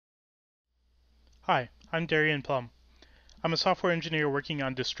Hi, I'm Darian Plum. I'm a software engineer working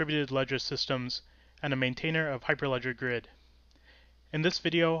on distributed ledger systems and a maintainer of Hyperledger Grid. In this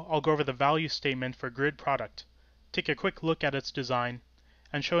video, I'll go over the value statement for Grid product, take a quick look at its design,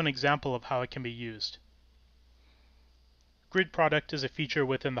 and show an example of how it can be used. Grid product is a feature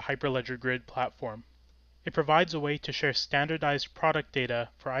within the Hyperledger Grid platform. It provides a way to share standardized product data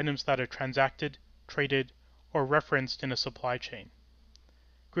for items that are transacted, traded, or referenced in a supply chain.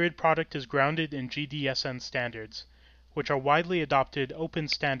 Grid product is grounded in GDSN standards, which are widely adopted open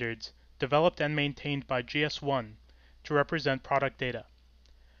standards developed and maintained by GS1 to represent product data.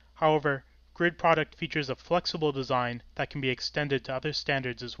 However, Grid product features a flexible design that can be extended to other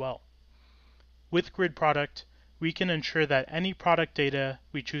standards as well. With Grid product, we can ensure that any product data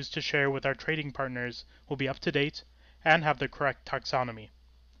we choose to share with our trading partners will be up to date and have the correct taxonomy.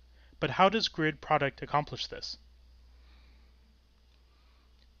 But how does Grid product accomplish this?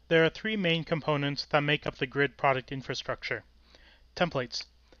 There are three main components that make up the Grid product infrastructure. Templates.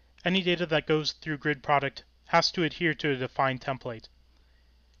 Any data that goes through Grid product has to adhere to a defined template.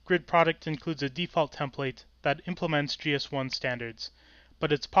 Grid product includes a default template that implements GS1 standards,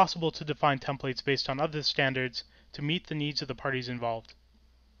 but it's possible to define templates based on other standards to meet the needs of the parties involved.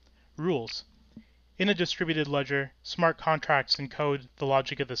 Rules. In a distributed ledger, smart contracts encode the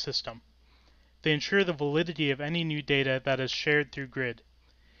logic of the system. They ensure the validity of any new data that is shared through Grid.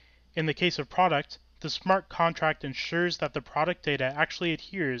 In the case of product, the smart contract ensures that the product data actually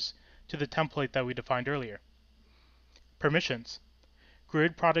adheres to the template that we defined earlier. Permissions.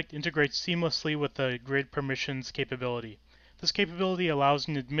 Grid product integrates seamlessly with the Grid permissions capability. This capability allows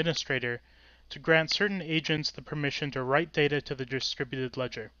an administrator to grant certain agents the permission to write data to the distributed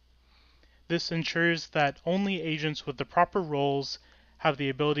ledger. This ensures that only agents with the proper roles have the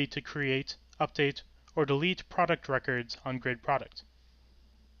ability to create, update, or delete product records on Grid product.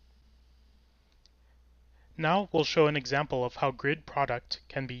 Now we'll show an example of how Grid product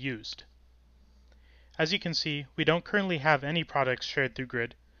can be used. As you can see, we don't currently have any products shared through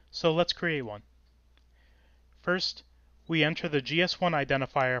Grid, so let's create one. First, we enter the GS1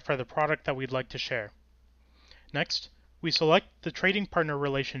 identifier for the product that we'd like to share. Next, we select the trading partner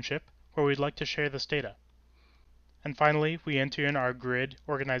relationship where we'd like to share this data. And finally, we enter in our Grid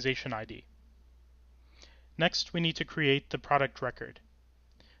organization ID. Next, we need to create the product record.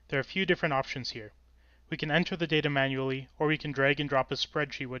 There are a few different options here. We can enter the data manually, or we can drag and drop a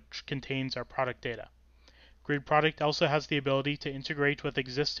spreadsheet which contains our product data. Grid product also has the ability to integrate with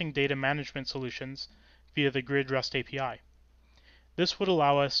existing data management solutions via the Grid REST API. This would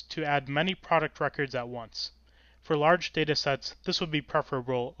allow us to add many product records at once. For large data sets, this would be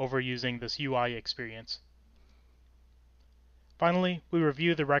preferable over using this UI experience. Finally, we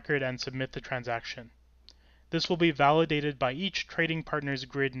review the record and submit the transaction. This will be validated by each trading partner's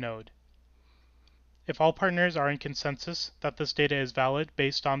Grid node. If all partners are in consensus that this data is valid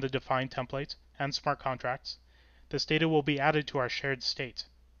based on the defined template and smart contracts, this data will be added to our shared state.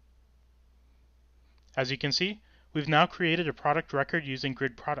 As you can see, we've now created a product record using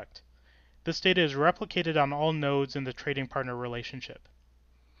Grid product. This data is replicated on all nodes in the trading partner relationship.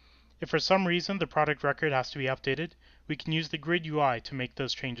 If for some reason the product record has to be updated, we can use the Grid UI to make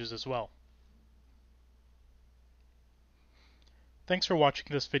those changes as well. Thanks for watching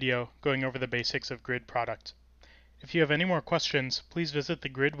this video going over the basics of Grid product. If you have any more questions, please visit the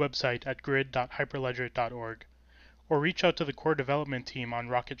Grid website at grid.hyperledger.org or reach out to the core development team on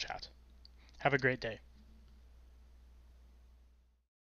Rocket Chat. Have a great day.